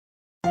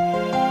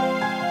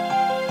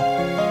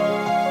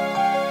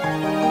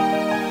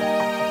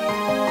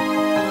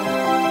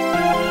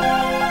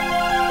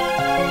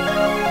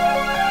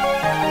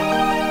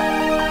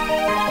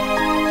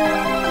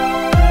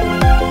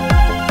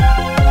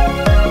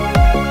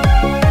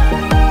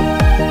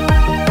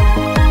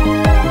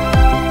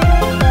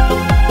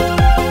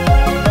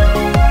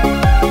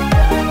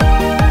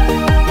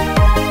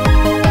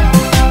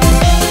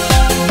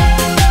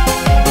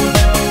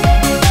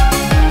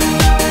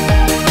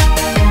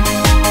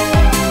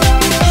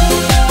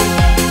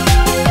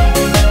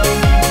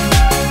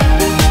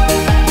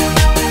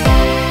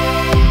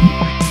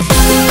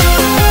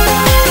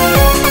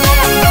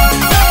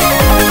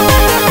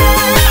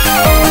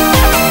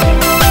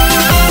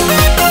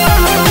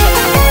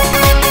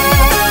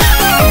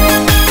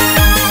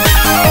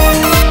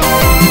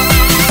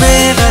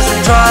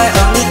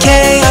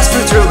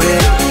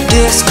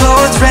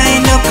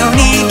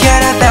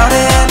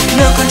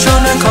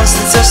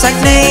Just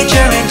like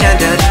nature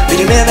engendered, with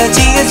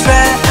humility is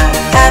rare,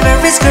 and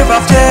avarice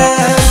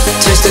corrupted.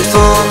 Twisted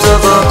forms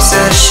of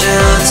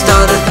obsession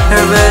started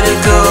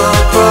heretical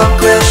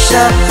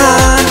progression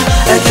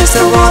against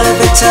the wall of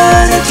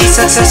eternity,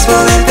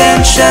 successful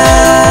invention.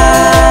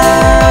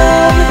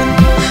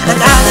 An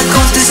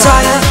alicorn's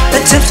desire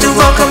attempts to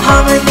welcome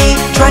harmony,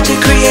 try to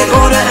create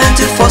order and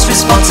to force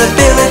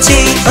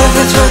responsibility.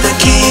 Overthrow the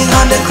king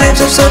under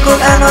claims of so-called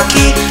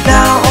anarchy.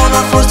 Now all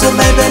are forced to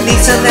labor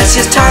needs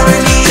celestial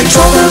tyranny.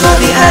 Control over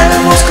the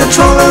animals,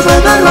 control over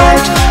the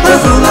light. A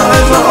ruler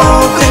over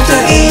all claims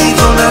the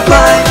evil of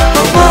life.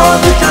 A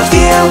world without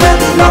fear where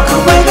they lock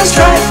away the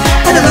strife.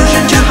 An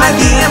illusion to hide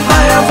the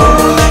empire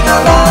ruling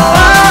our life.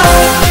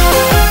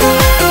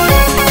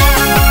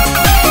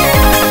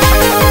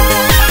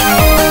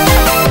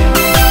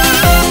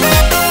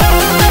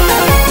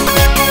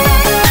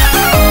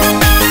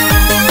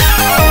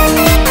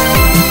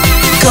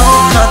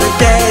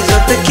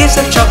 The gifts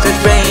of chocolate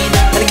rain,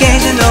 an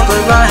occasional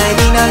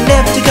variety, now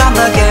never to come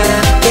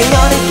again.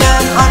 Chaotic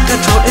and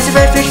uncontrolled is a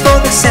refuge for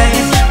the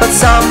sane, but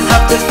some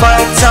have to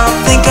fight, some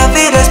think of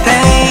it as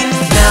pain.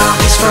 Now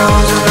he's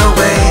frozen her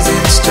ways in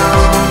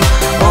stone.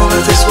 All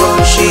of this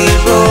world she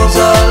rules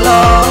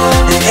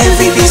alone, and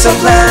every piece of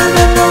land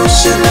and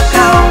ocean of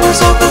power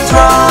was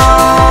overthrown.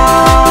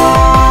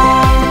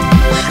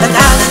 An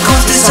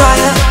alicorn's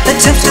desire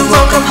attempts to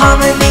welcome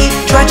harmony,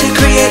 try to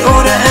create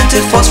order and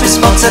to force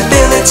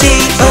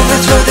responsibility.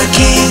 Overthrow the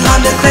king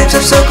under claims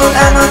of so-called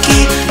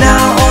anarchy. Now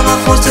all are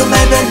forced to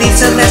labor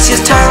needs celestial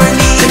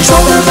tyranny.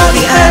 Control over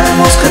the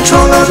animals,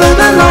 control over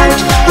the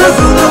light. A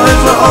ruler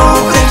over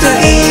all claims the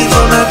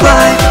evil of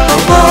life. A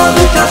war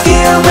without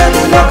fear where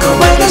they lock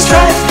away the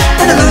strife.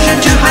 An illusion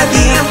to hide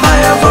the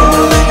empire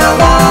ruling our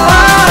life.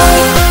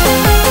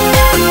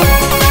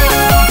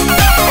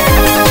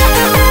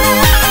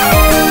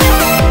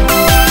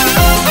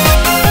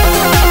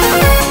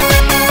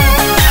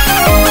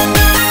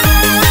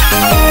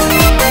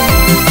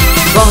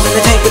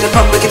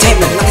 Public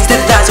attainment, nothing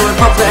standardized or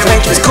improper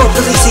arrangements. Code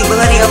policing,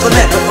 millennia of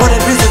lament, but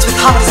ordered reasons with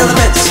harmony's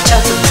elements.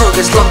 Chance of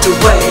progress locked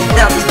away,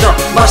 now there's not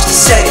much to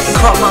say. And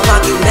crop my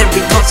argue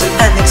every concert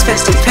and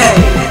expense to pay.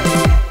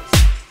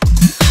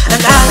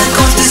 An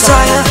alicorn's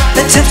desire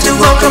attempts to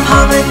welcome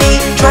harmony,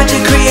 try to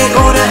create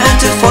order and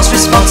to force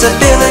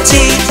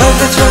responsibility.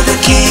 Overthrow the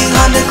king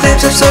under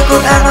claims of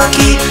so-called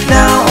anarchy.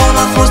 Now all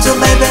are forced to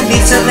labor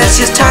needs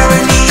celestial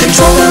tyranny.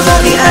 Control